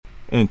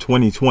In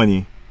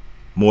 2020,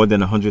 more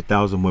than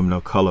 100,000 women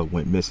of color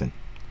went missing.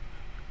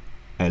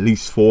 At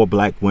least 4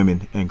 black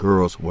women and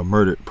girls were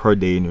murdered per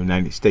day in the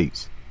United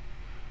States.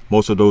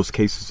 Most of those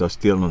cases are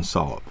still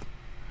unsolved.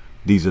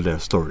 These are their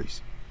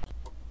stories.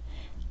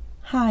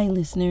 Hi,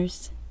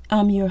 listeners.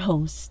 I'm your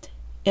host,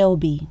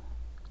 LB.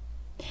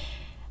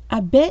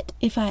 I bet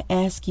if I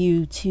ask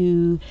you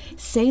to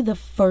say the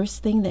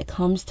first thing that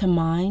comes to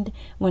mind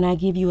when I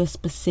give you a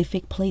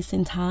specific place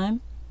and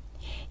time,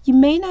 you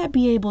may not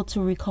be able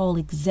to recall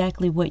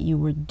exactly what you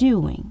were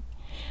doing.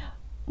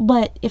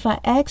 But if I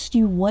asked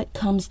you what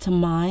comes to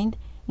mind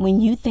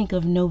when you think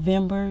of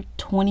November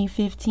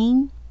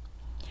 2015,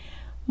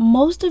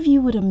 most of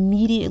you would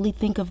immediately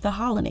think of the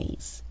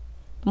holidays,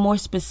 more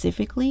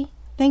specifically,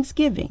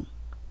 Thanksgiving.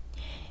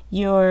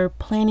 You're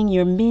planning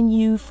your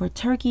menu for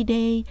Turkey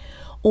Day,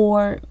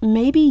 or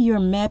maybe you're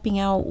mapping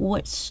out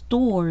what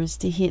stores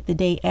to hit the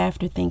day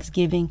after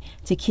Thanksgiving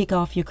to kick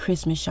off your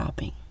Christmas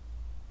shopping.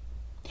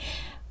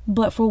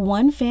 But for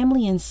one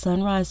family in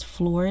Sunrise,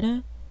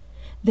 Florida,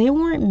 they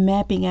weren't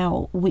mapping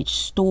out which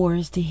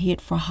stores to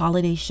hit for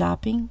holiday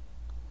shopping.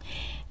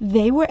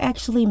 They were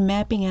actually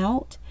mapping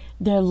out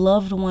their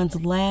loved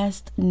one's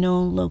last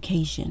known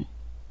location.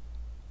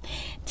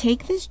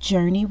 Take this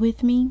journey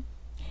with me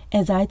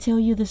as I tell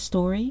you the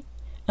story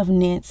of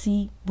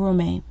Nancy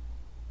Bromet.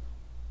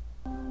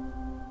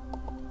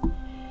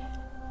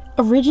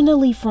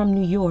 Originally from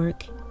New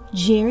York,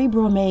 Jerry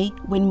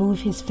Bromet would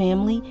move his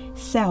family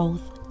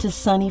south to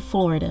sunny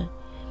Florida.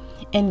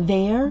 And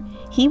there,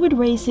 he would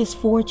raise his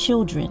 4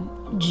 children,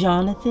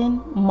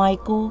 Jonathan,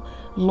 Michael,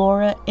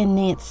 Laura, and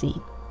Nancy.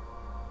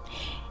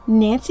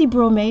 Nancy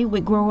Bromet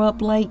would grow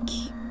up like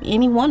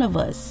any one of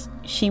us.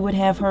 She would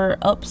have her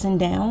ups and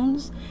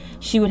downs.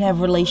 She would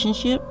have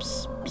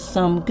relationships,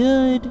 some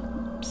good,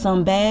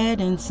 some bad,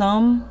 and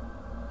some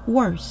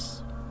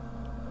worse.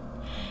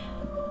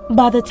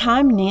 By the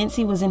time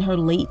Nancy was in her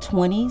late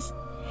 20s,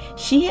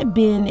 she had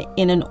been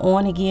in an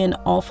on-again,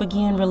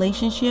 off-again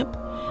relationship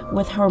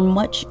with her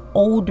much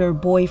older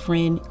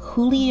boyfriend,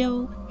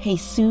 Julio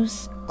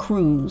Jesus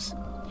Cruz,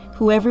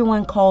 who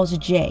everyone calls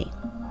Jay.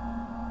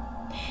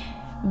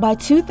 By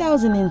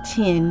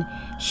 2010,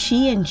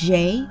 she and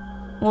Jay,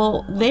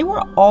 they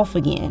were off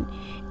again,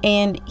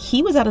 and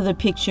he was out of the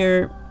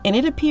picture, and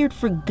it appeared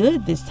for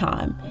good this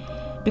time,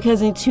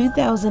 because in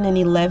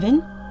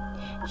 2011,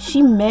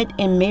 she met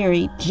and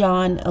married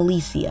John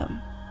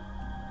Alicia.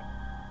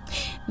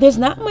 There's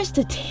not much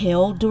to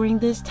tell during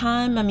this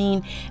time.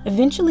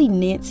 Eventually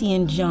Nancy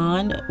and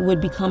John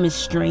would become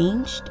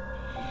estranged.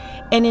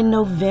 And in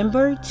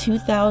November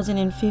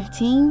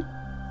 2015,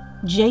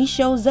 Jay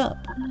shows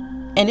up.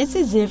 And it's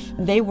as if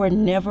they were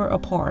never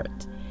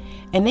apart.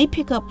 And they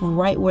pick up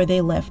right where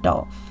they left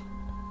off.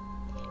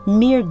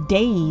 Mere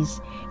days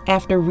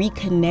after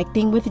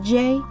reconnecting with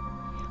Jay,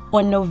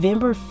 on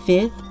November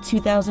 5th,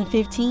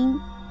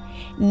 2015,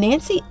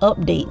 Nancy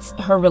updates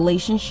her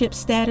relationship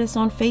status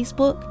on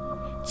Facebook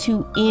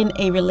to in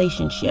a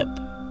relationship.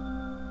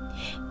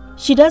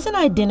 She doesn't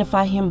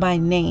identify him by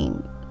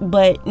name,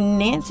 but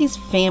Nancy's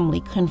family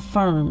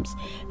confirms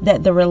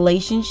that the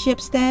relationship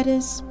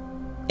status,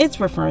 it's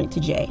referring to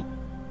Jay.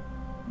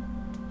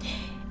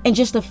 And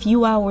just a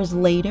few hours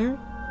later,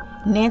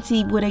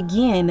 Nancy would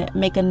again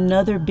make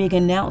another big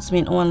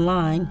announcement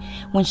online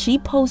when she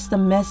posts a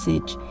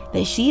message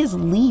that she is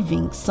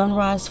leaving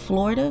Sunrise,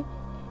 Florida,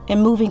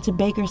 and moving to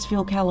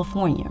Bakersfield,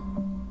 California.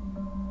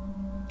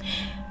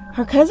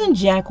 Her cousin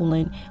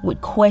Jacqueline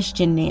would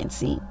question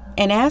Nancy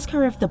and ask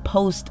her if the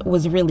post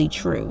was really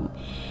true.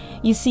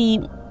 You see,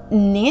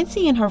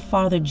 Nancy and her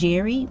father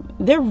Jerry,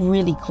 they're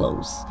really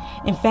close.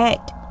 In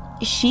fact,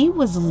 she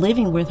was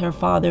living with her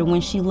father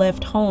when she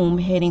left home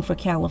heading for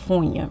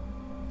California.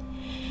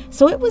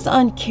 So it was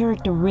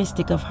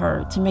uncharacteristic of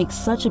her to make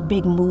such a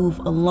big move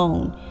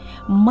alone,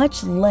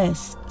 much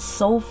less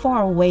so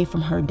far away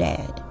from her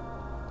dad.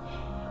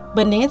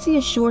 But Nancy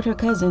assured her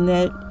cousin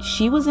that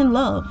she was in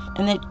love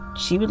and that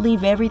she would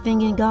leave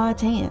everything in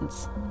God's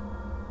hands.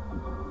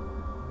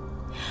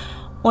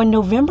 On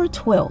November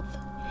 12th,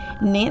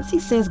 Nancy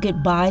says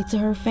goodbye to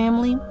her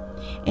family,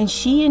 and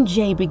she and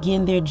Jay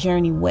begin their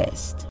journey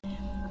west.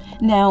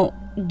 Now,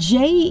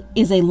 Jay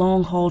is a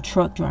long-haul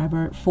truck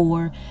driver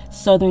for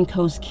Southern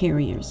Coast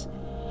Carriers.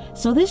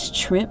 So this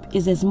trip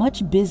is as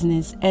much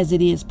business as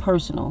it is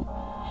personal.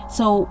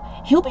 So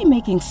he'll be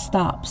making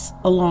stops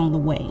along the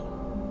way.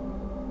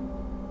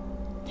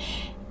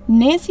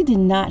 Nancy did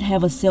not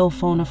have a cell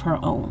phone of her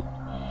own.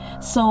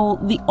 So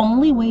the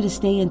only way to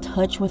stay in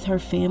touch with her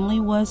family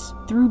was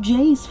through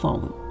Jay's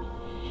phone.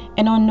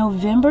 And on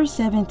November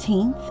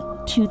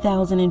 17th,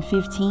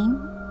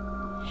 2015,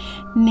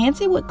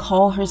 Nancy would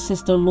call her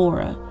sister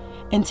Laura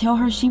and tell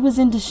her she was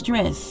in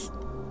distress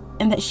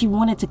and that she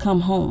wanted to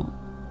come home.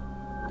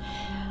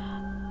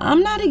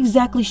 I'm not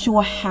exactly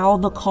sure how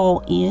the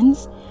call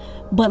ends,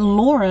 but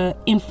Laura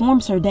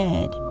informs her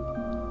dad,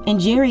 and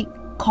Jerry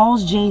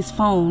calls Jay's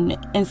phone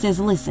and says,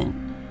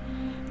 "Listen,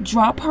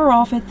 drop her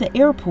off at the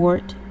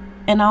airport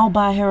and I'll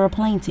buy her a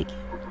plane ticket."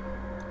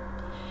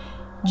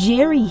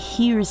 Jerry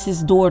hears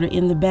his daughter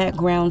in the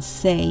background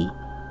say,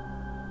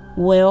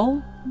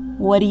 "Well,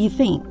 what do you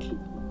think?"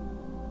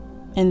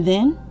 And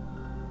then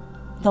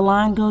the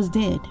line goes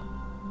dead.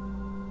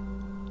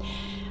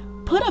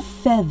 Put a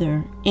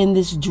feather in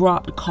this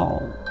dropped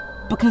call,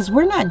 because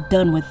we're not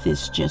done with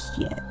this just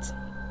yet.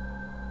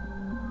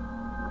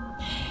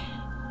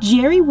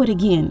 Jerry would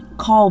again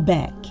call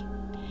back,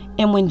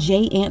 and when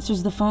Jay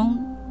answers the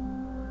phone,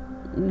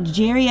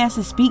 Jerry asks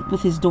to speak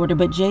with his daughter,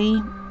 but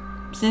Jay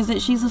says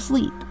that she's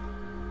asleep.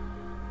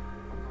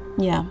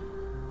 Yeah.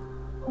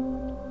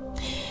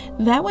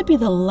 That would be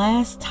the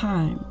last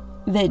time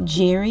that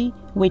Jerry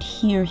would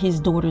hear his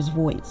daughter's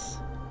voice.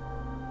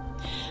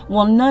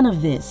 Well, none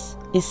of this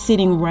is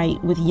sitting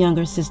right with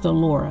younger sister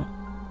Laura.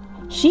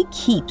 She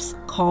keeps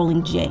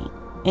calling Jay,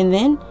 and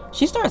then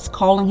she starts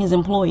calling his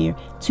employer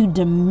to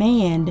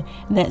demand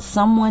that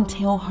someone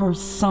tell her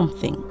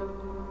something.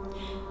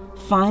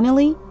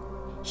 Finally,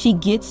 she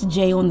gets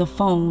Jay on the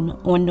phone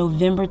on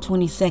November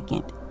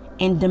 22nd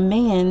and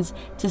demands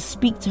to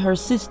speak to her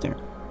sister.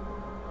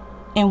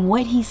 And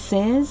what he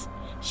says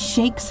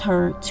shakes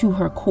her to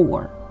her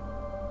core.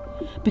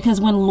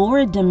 Because when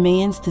Laura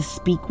demands to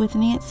speak with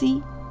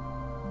Nancy,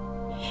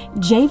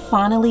 Jay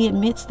finally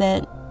admits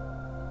that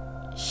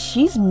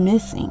she's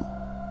missing.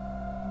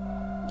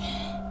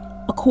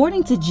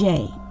 According to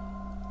Jay,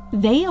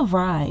 they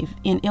arrive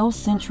in El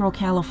Centro,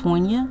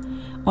 California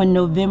on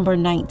November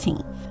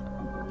 19th.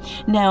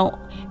 Now,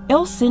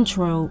 El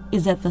Centro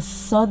is at the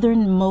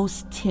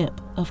southernmost tip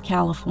of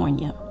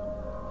California.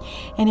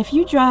 And if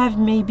you drive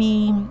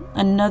maybe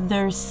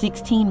another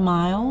 16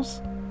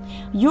 miles,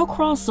 you'll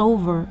cross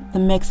over the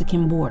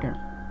Mexican border.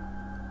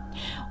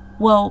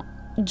 Well,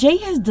 Jay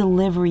has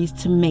deliveries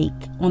to make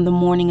on the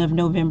morning of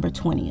November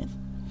 20th.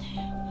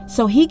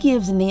 So he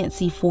gives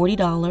Nancy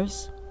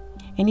 $40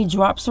 and he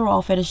drops her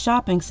off at a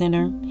shopping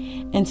center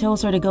and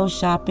tells her to go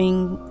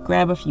shopping,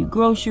 grab a few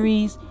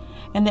groceries,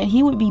 and that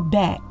he would be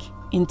back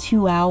in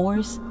 2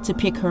 hours to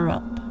pick her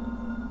up.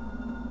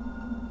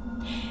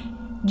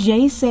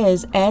 Jay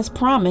says, as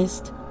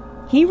promised,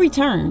 he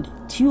returned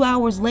 2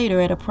 hours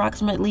later at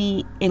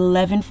approximately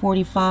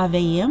 11:45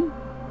 a.m.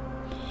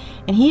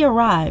 and he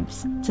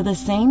arrives to the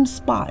same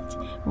spot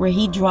where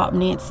he dropped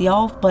Nancy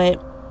off,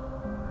 but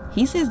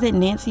he says that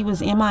Nancy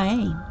was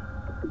MIA.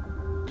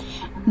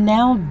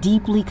 Now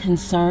deeply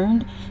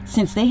concerned,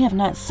 since they have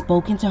not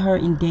spoken to her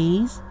in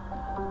days,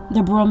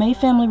 the Bromet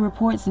family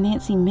reports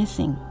Nancy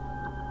missing.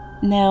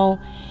 Now,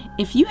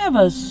 if you have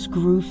a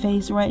screw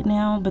face right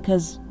now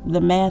because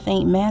the math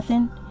ain't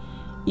mathin',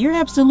 you're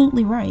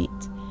absolutely right.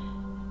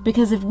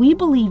 Because if we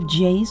believe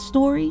Jay's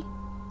story,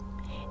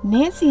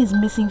 Nancy is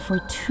missing for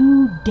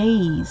 2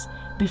 days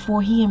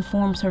before he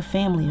informs her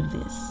family of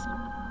this.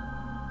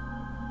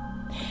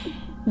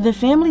 The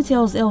family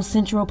tells El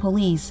Centro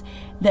police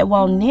that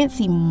while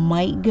Nancy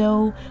might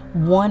go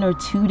 1 or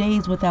 2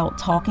 days without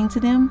talking to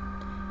them,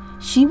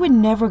 she would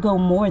never go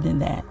more than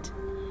that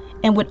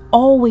and would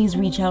always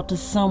reach out to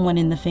someone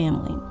in the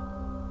family.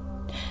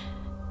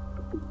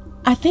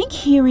 I think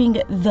hearing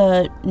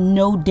the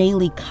no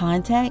daily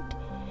contact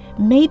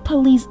made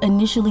police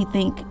initially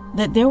think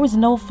that there was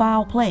no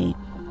foul play,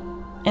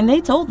 and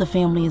they told the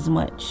family as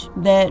much,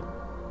 that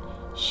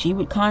she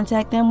would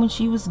contact them when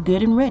she was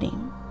good and ready.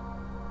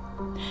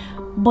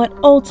 But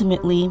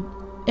ultimately,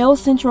 El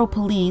Centro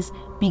police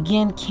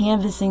began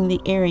canvassing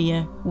the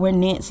area where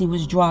Nancy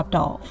was dropped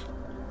off.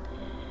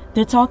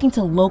 They're talking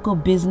to local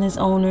business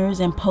owners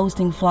and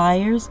posting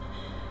flyers,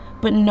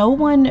 but no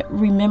one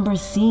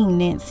remembers seeing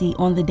Nancy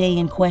on the day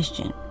in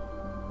question.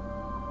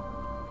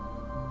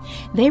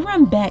 They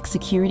run back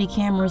security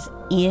cameras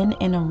in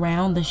and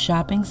around the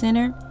shopping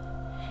center,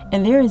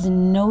 and there is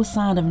no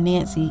sign of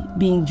Nancy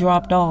being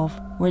dropped off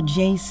where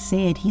Jay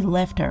said he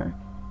left her,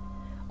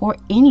 or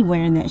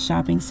anywhere in that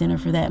shopping center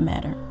for that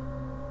matter.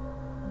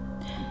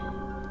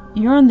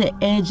 You're on the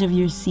edge of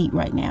your seat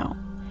right now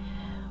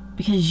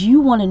because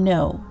you want to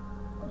know,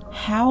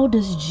 how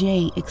does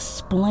Jay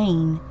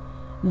explain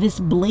this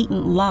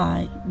blatant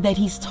lie that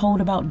he's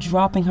told about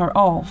dropping her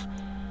off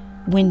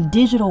when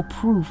digital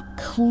proof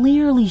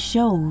clearly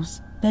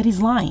shows that he's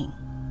lying?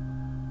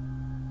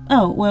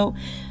 Oh, well,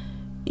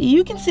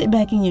 you can sit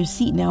back in your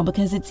seat now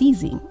because it's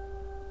easy.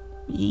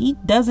 He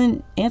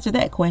doesn't answer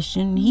that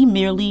question. He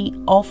merely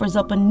offers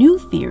up a new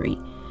theory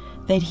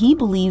that he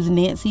believes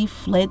Nancy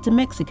fled to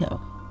Mexico.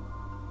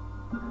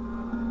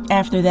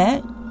 After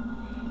that,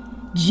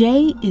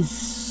 Jay is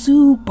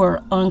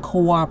super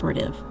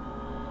uncooperative,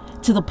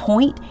 to the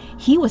point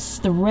he was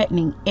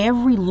threatening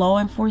every law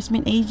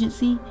enforcement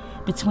agency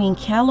between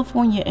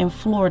California and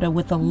Florida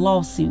with a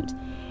lawsuit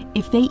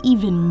if they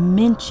even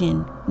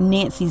mention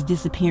Nancy's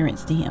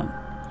disappearance to him.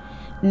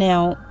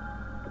 Now,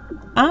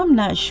 I'm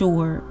not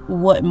sure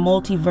what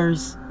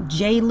multiverse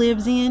Jay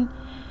lives in,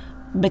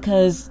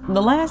 because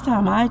the last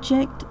time I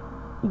checked,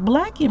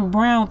 black and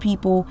brown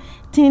people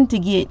tend to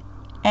get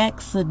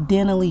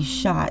accidentally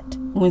shot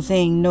when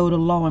saying no to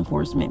law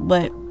enforcement,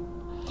 but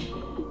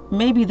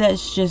maybe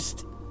that's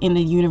just in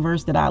the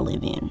universe that I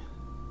live in.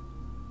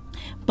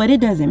 But it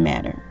doesn't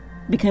matter,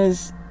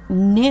 because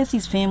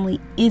Nancy's family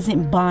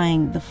isn't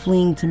buying the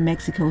fleeing to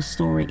Mexico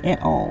story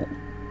at all.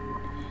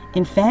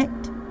 In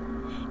fact,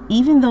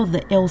 even though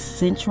the El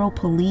Centro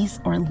police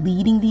are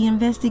leading the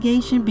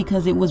investigation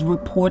because it was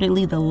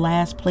reportedly the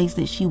last place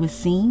that she was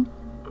seen,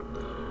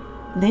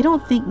 they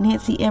don't think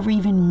Nancy ever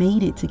even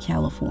made it to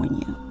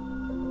California.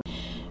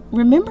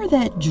 Remember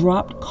that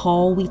dropped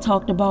call we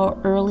talked about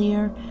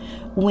earlier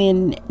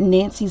when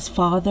Nancy's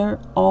father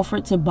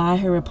offered to buy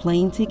her a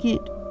plane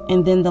ticket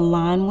and then the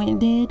line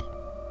went dead?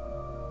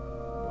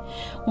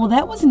 Well,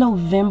 that was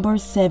November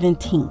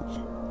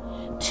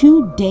 17th,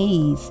 2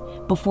 days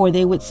before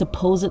they would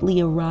supposedly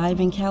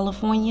arrive in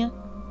California.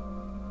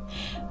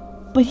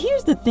 But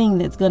here's the thing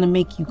that's going to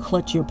make you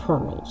clutch your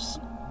pearls.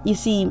 You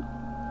see,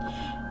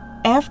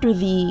 after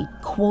the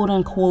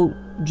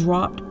quote-unquote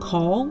dropped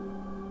call,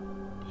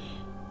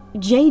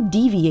 Jay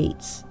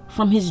deviates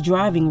from his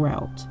driving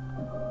route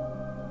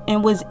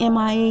and was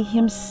MIA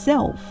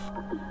himself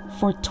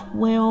for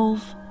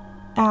 12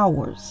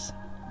 hours.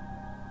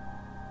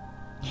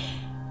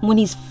 When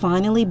he's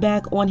finally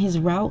back on his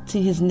route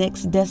to his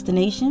next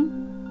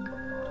destination,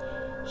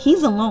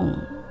 he's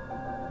alone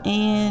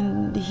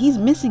and he's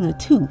missing a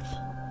tooth.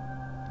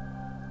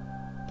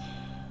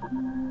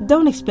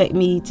 Don't expect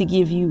me to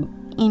give you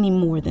any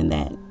more than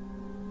that.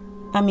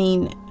 I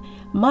mean,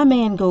 my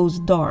man goes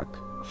dark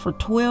for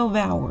 12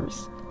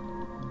 hours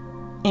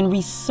and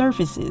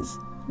resurfaces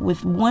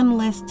with one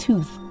less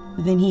tooth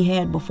than he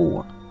had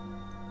before.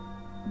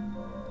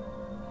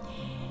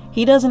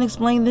 He doesn't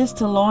explain this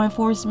to law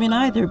enforcement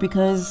either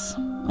because,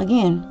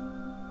 again,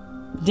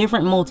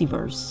 different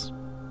multiverse.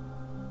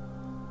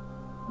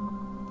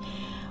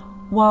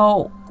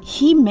 While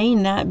he may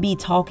not be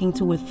talking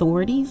to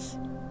authorities,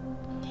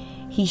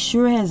 he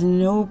sure has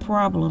no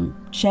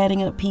problem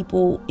chatting up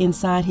people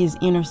inside his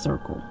inner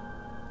circle.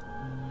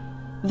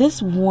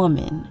 This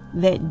woman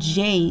that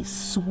Jay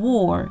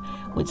swore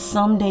would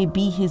someday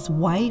be his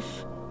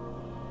wife,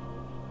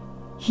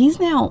 he's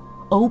now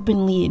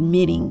openly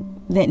admitting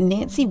that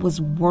Nancy was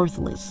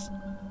worthless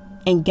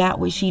and got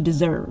what she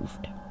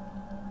deserved.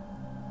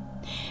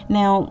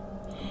 Now,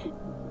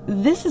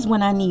 this is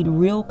when I need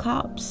real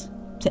cops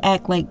to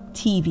act like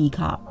TV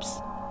cops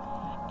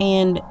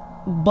and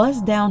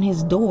bust down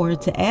his door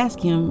to ask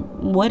him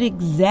what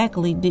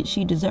exactly did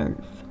she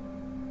deserve.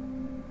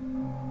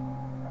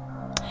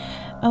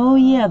 Oh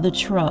yeah, the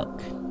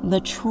truck. The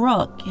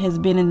truck has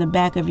been in the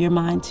back of your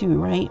mind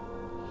too, right?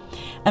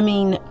 I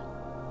mean,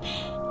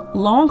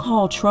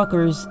 long-haul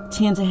truckers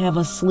tend to have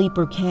a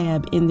sleeper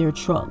cab in their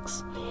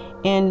trucks,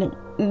 and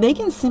they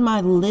can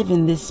semi-live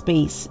in this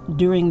space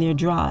during their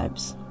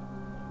drives.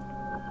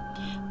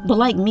 But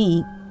like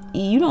me,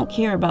 you don't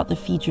care about the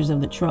features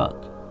of the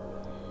truck.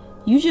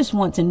 You just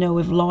want to know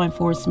if law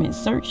enforcement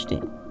searched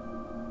it.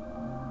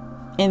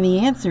 And the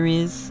answer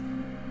is,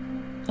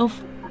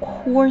 of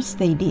course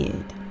they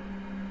did.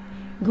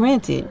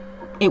 Granted,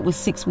 it was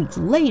 6 weeks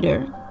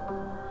later,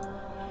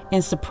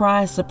 and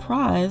surprise,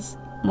 surprise,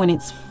 when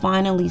it's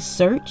finally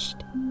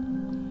searched,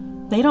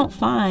 they don't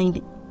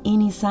find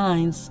any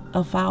signs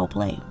of foul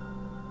play.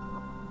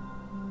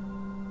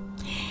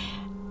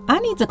 I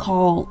need to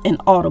call an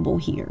audible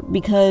here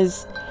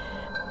because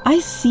I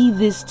see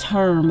this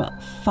term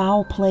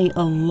foul play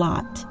a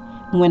lot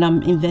when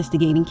I'm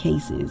investigating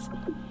cases,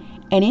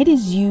 and it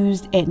is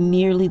used at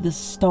nearly the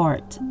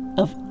start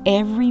of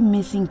every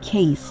missing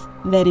case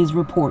that is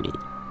reported.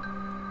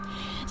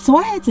 So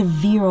I had to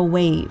veer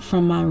away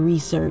from my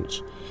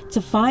research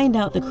to find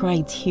out the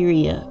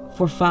criteria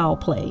for foul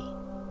play.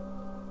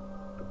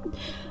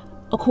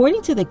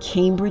 According to the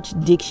Cambridge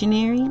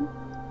Dictionary,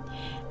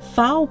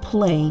 foul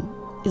play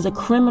is a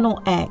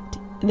criminal act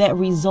that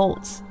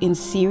results in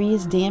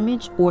serious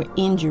damage or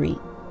injury,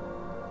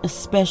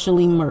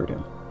 especially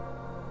murder.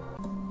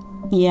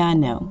 Yeah, I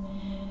know.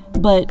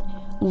 But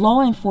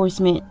law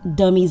enforcement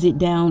dummies it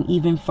down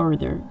even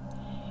further,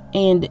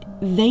 and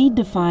they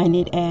define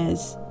it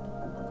as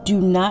do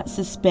not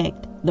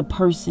suspect the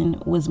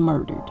person was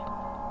murdered.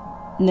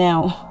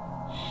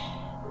 Now,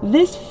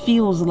 this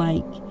feels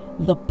like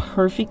the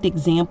perfect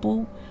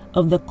example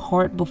of the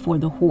cart before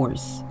the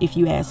horse, if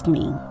you ask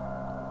me.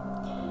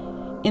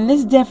 In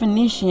this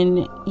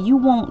definition, you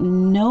won't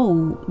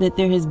know that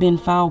there has been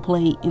foul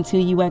play until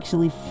you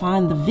actually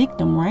find the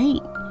victim,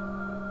 right?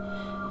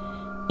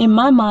 In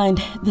my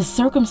mind, the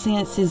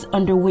circumstances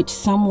under which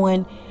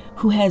someone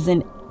who has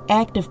an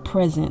active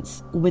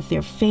presence with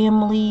their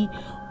family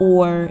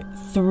or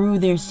through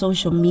their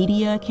social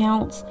media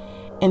accounts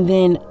and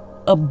then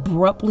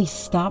abruptly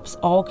stops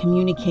all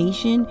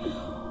communication,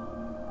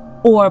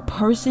 or a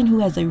person who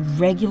has a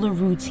regular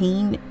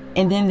routine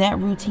and then that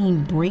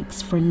routine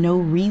breaks for no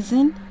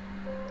reason,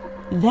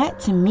 that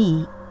to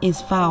me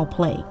is foul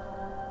play.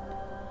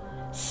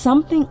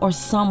 Something or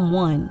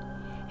someone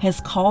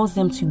has caused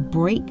them to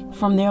break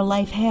from their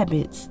life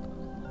habits,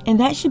 and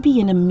that should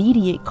be an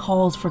immediate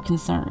cause for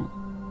concern.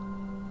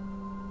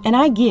 And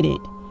I get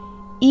it.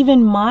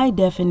 Even my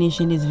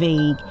definition is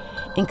vague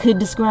and could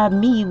describe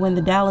me when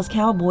the Dallas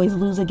Cowboys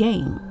lose a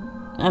game.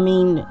 I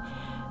mean,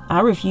 I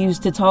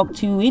refused to talk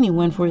to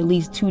anyone for at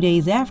least 2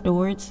 days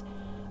afterwards.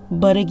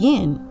 But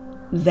again,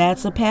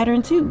 that's a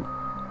pattern too.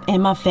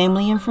 And my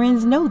family and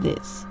friends know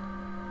this.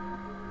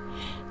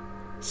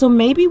 So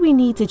maybe we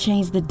need to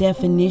change the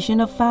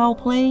definition of foul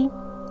play,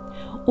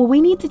 or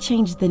we need to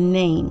change the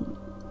name.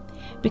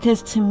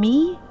 Because to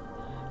me,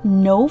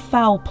 no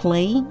foul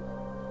play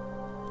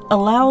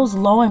allows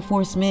law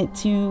enforcement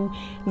to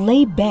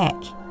lay back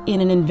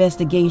in an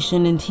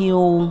investigation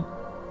until ...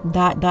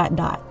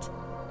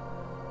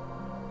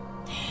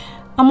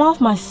 I'm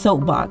off my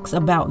soapbox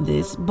about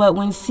this, but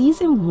when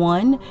season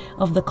 1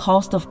 of The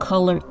Cost of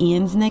Color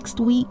ends next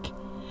week,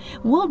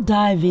 we'll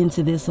dive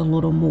into this a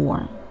little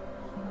more.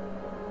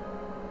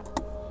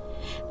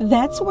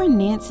 That's where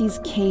Nancy's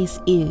case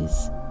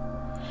is.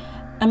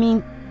 I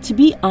mean, to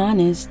be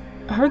honest,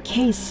 her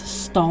case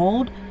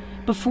stalled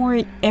before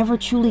it ever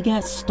truly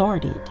got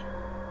started.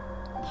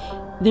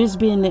 There's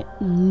been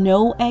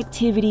no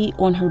activity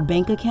on her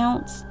bank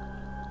accounts,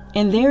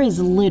 and there is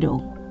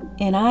little,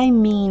 and I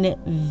mean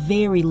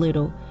very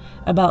little,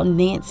 about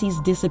Nancy's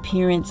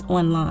disappearance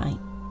online.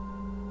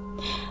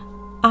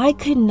 I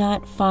could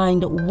not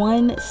find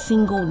one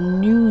single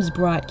news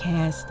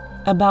broadcast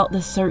about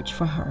the search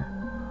for her.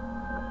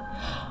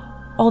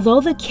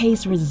 Although the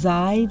case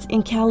resides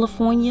in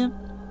California,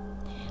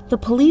 the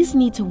police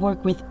need to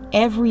work with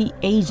every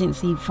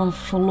agency from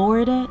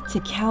Florida to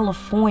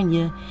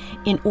California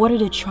in order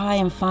to try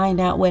and find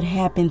out what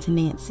happened to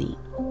Nancy.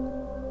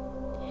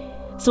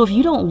 So if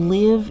you don't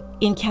live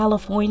in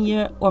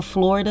California or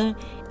Florida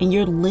and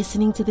you're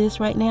listening to this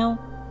right now,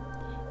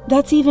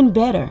 that's even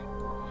better.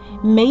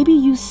 Maybe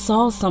you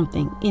saw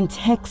something in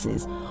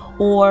Texas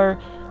or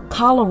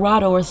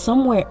Colorado or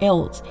somewhere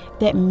else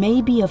that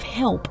may be of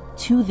help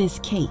to this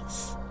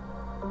case.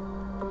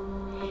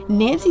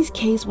 Nancy's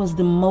case was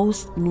the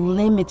most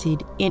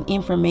limited in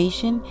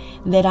information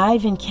that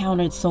I've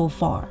encountered so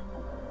far.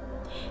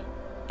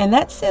 And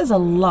that says a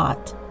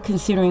lot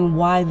considering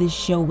why this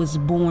show was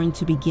born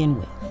to begin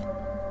with.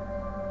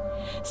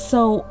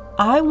 So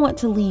I want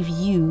to leave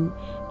you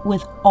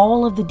with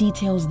all of the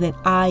details that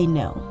I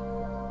know.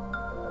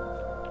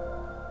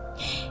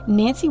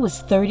 Nancy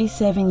was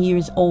 37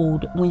 years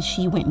old when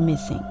she went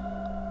missing,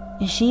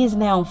 and she is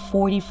now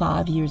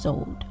 45 years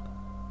old.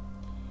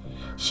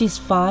 She's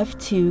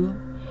 5'2"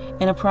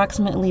 and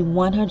approximately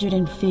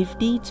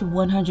 150 to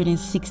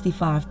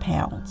 165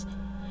 pounds,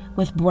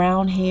 with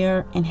brown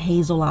hair and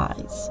hazel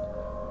eyes.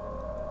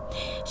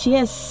 She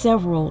has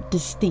several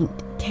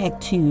distinct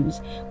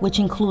tattoos, which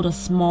include a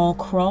small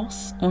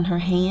cross on her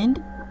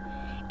hand,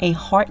 a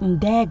heart and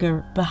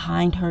dagger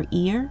behind her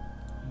ear,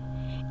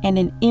 and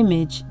an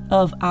image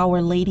of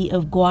Our Lady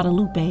of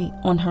Guadalupe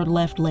on her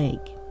left leg.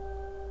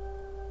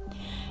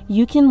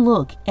 You can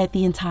look at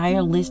the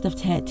entire list of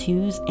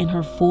tattoos and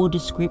her full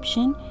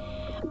description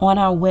on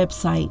our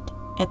website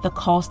at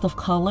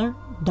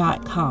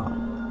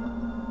thecostofcolor.com.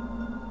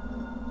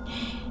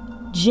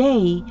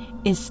 Jay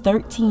is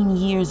 13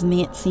 years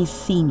Nancy's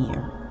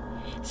senior,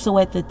 so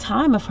at the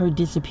time of her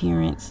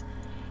disappearance,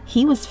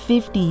 he was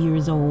 50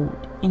 years old,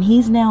 and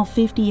he's now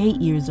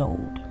 58 years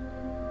old.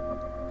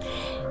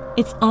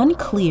 It's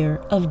unclear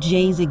of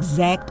Jay's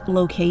exact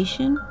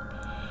location.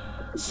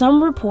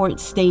 Some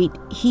reports state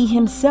he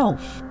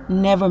himself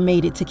never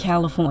made it to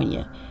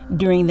California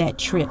during that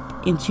trip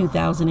in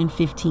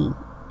 2015.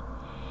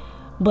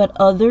 But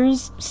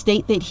others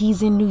state that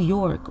he's in New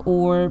York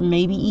or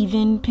maybe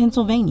even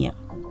Pennsylvania.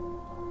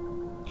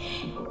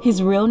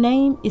 His real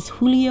name is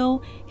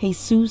Julio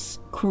Jesus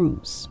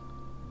Cruz.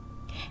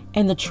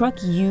 And the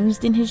truck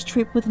used in his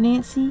trip with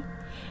Nancy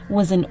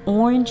was an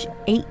orange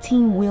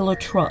 18-wheeler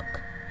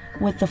truck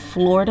with the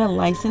Florida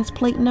license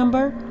plate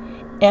number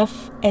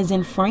F as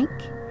in Frank,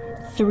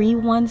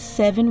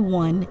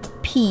 3171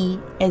 P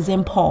as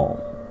in Paul.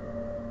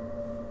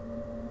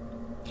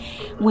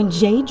 When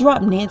Jay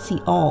dropped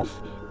Nancy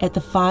off at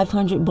the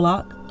 500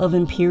 block of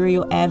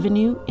Imperial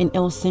Avenue in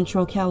El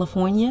Centro,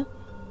 California,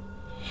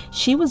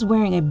 she was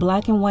wearing a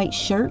black and white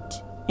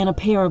shirt and a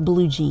pair of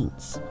blue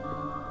jeans.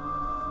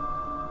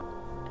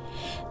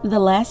 The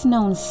last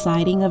known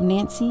sighting of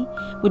Nancy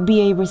would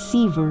be a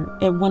receiver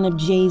at one of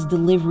Jay's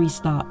delivery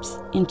stops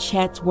in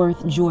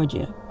Chatsworth,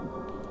 Georgia.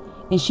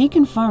 And she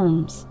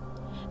confirms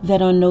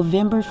that on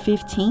November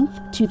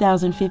 15th,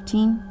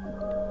 2015,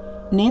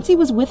 Nancy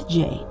was with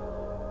Jay.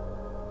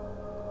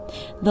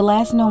 The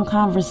last known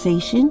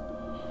conversation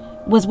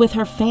was with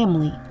her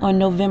family on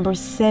November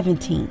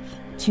 17th,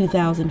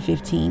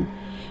 2015,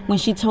 when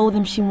she told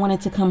them she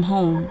wanted to come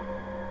home,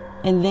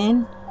 and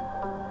then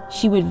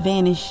she would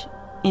vanish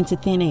into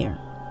thin air.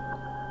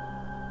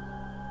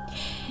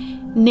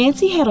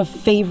 Nancy had a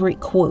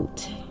favorite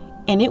quote,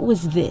 and it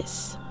was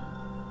this: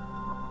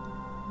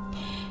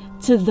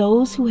 "To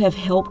those who have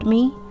helped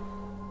me,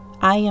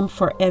 I am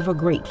forever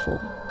grateful.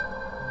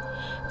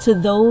 To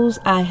those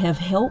I have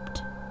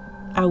helped,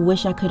 I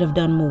wish I could have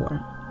done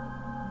more.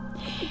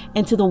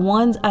 And to the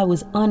ones I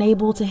was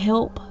unable to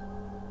help,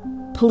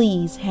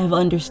 please have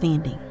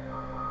understanding."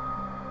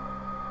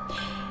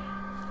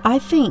 I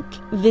think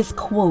this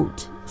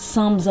quote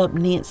sums up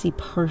Nancy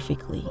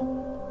perfectly.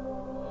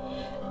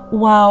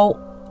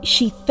 While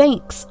she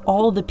thanks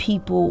all the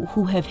people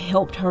who have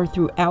helped her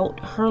throughout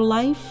her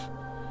life,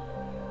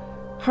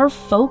 her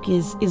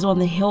focus is on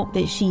the help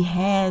that she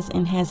has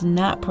and has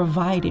not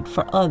provided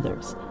for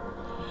others,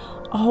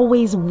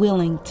 always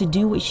willing to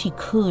do what she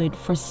could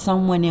for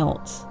someone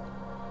else,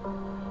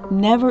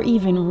 never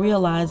even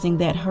realizing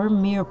that her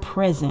mere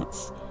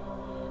presence,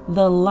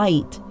 the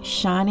light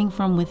shining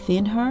from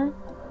within her,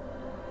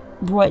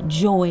 brought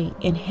joy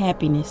and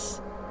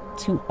happiness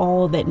to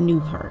all that knew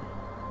her.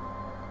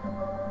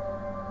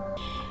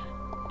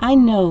 I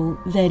know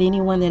that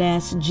anyone that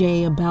asks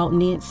Jay about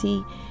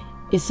Nancy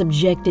is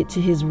subjected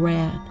to his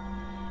wrath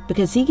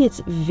because he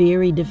gets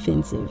very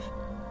defensive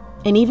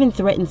and even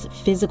threatens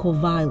physical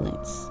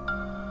violence.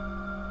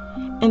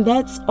 And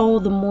that's all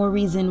the more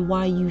reason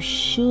why you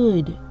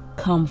should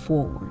come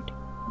forward.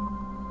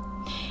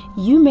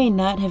 You may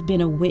not have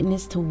been a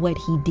witness to what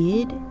he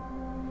did,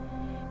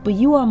 but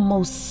you are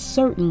most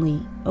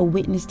certainly a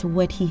witness to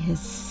what he has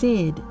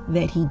said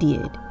that he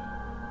did.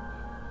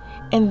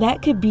 And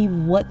that could be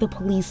what the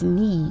police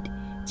need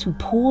to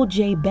pull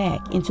Jay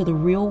back into the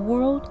real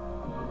world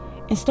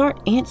and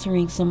start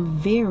answering some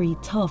very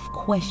tough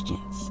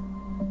questions.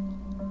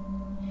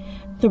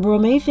 The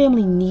Bromet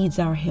family needs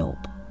our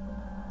help.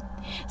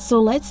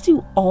 So let's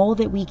do all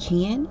that we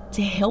can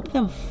to help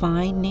them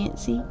find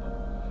Nancy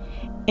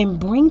and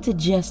bring to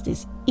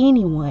justice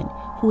anyone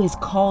who has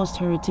caused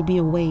her to be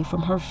away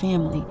from her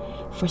family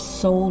for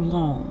so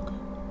long.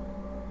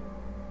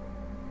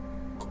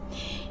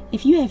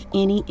 If you have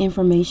any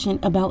information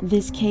about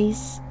this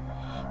case,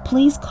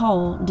 please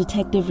call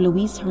Detective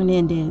Luis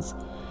Hernandez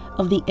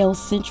of the El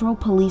Centro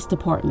Police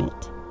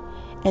Department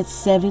at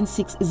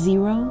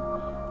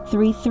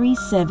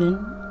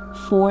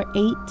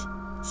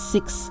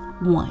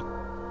 760-337-4861.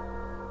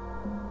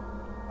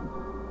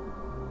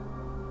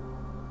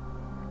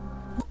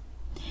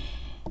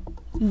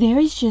 There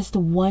is just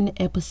one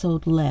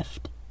episode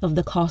left of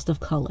The Cost of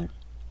Color.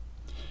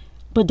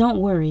 But don't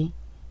worry,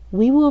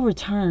 we will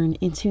return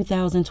in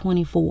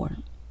 2024.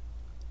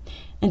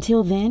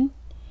 Until then,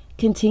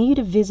 continue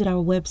to visit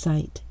our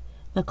website,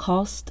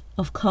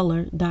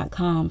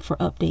 thecostofcolor.com, for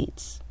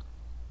updates.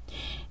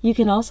 You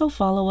can also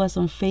follow us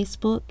on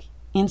Facebook,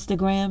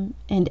 Instagram,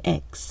 and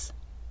X.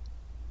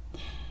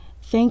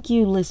 Thank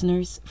you,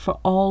 listeners, for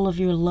all of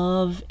your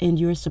love and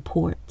your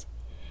support.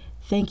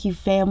 Thank you,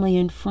 family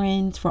and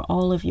friends, for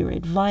all of your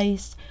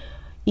advice,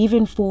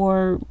 even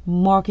for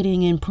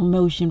marketing and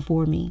promotion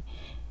for me.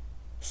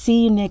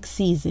 See you next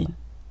season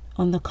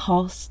on The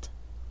Cost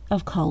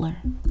of Color.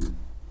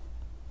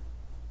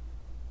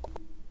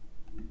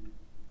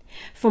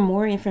 For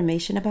more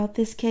information about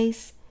this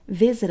case,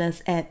 visit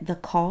us at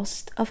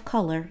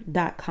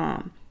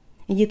thecostofcolor.com.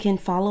 And you can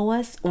follow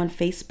us on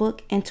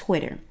Facebook and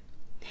Twitter.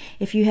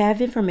 If you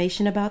have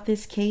information about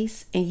this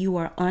case and you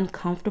are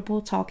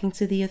uncomfortable talking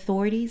to the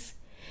authorities,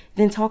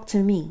 then talk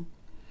to me.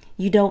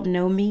 You don't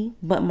know me,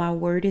 but my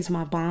word is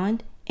my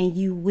bond, and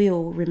you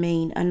will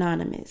remain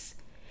anonymous.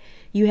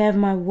 You have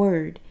my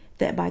word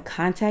that by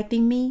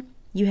contacting me,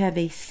 you have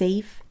a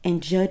safe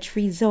and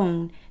judge-free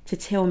zone to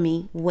tell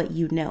me what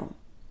you know.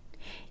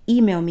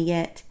 Email me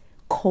at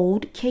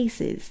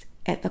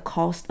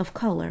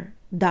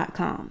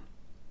coldcases@thecostofcolor.com.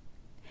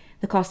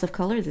 The Cost of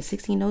Color is a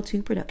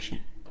 1602 production.